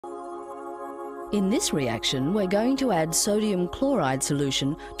In this reaction, we're going to add sodium chloride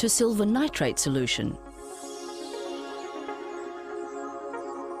solution to silver nitrate solution.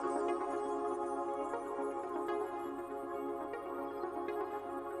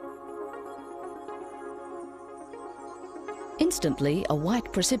 Instantly, a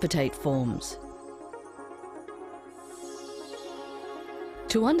white precipitate forms.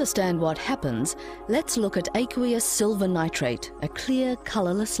 To understand what happens, let's look at aqueous silver nitrate, a clear,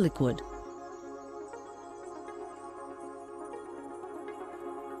 colourless liquid.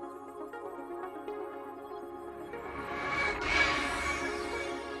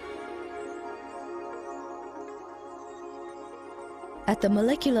 At the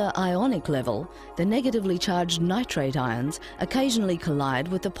molecular ionic level, the negatively charged nitrate ions occasionally collide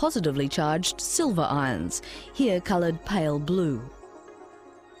with the positively charged silver ions, here coloured pale blue.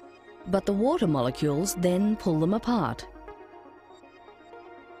 But the water molecules then pull them apart.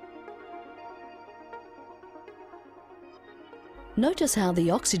 Notice how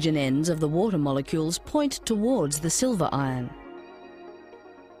the oxygen ends of the water molecules point towards the silver ion.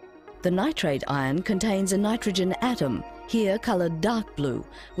 The nitrate ion contains a nitrogen atom, here coloured dark blue,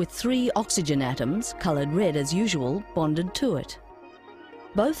 with 3 oxygen atoms, coloured red as usual, bonded to it.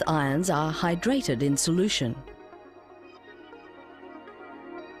 Both ions are hydrated in solution.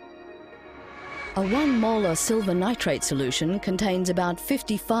 A 1 molar silver nitrate solution contains about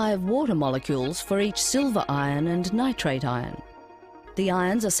 55 water molecules for each silver ion and nitrate ion. The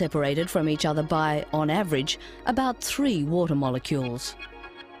ions are separated from each other by, on average, about 3 water molecules.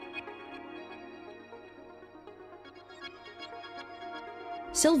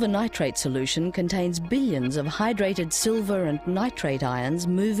 Silver nitrate solution contains billions of hydrated silver and nitrate ions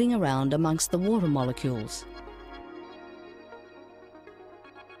moving around amongst the water molecules.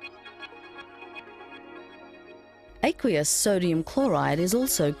 Aqueous sodium chloride is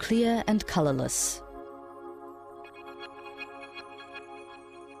also clear and colourless.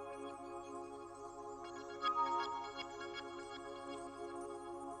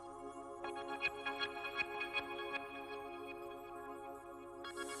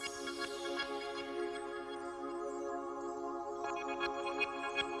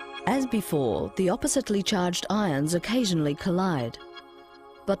 As before, the oppositely charged ions occasionally collide,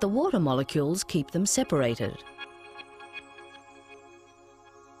 but the water molecules keep them separated.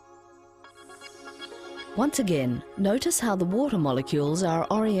 Once again, notice how the water molecules are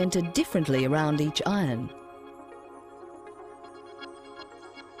oriented differently around each ion.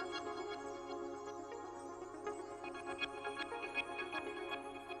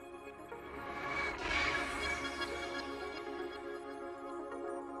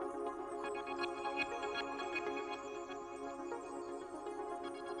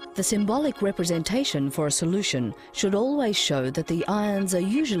 The symbolic representation for a solution should always show that the ions are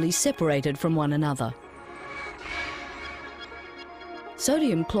usually separated from one another.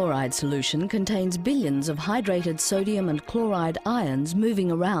 Sodium chloride solution contains billions of hydrated sodium and chloride ions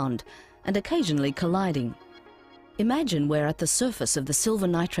moving around and occasionally colliding. Imagine we're at the surface of the silver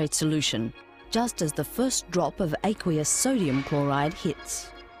nitrate solution, just as the first drop of aqueous sodium chloride hits.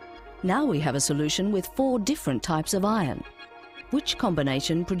 Now we have a solution with 4 different types of ion. Which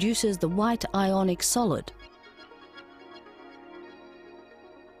combination produces the white ionic solid?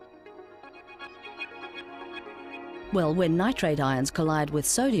 Well, when nitrate ions collide with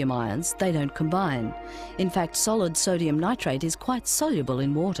sodium ions, they don't combine. In fact, solid sodium nitrate is quite soluble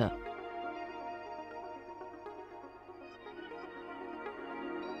in water.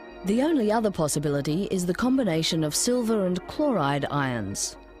 The only other possibility is the combination of silver and chloride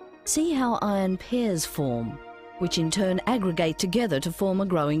ions. See how ion pairs form, which in turn aggregate together to form a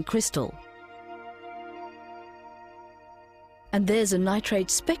growing crystal. And there's a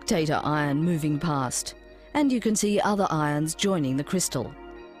nitrate spectator ion moving past, and you can see other ions joining the crystal.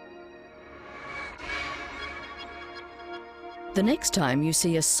 The next time you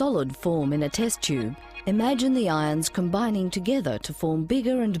see a solid form in a test tube, imagine the ions combining together to form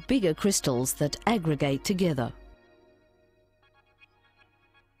bigger and bigger crystals that aggregate together.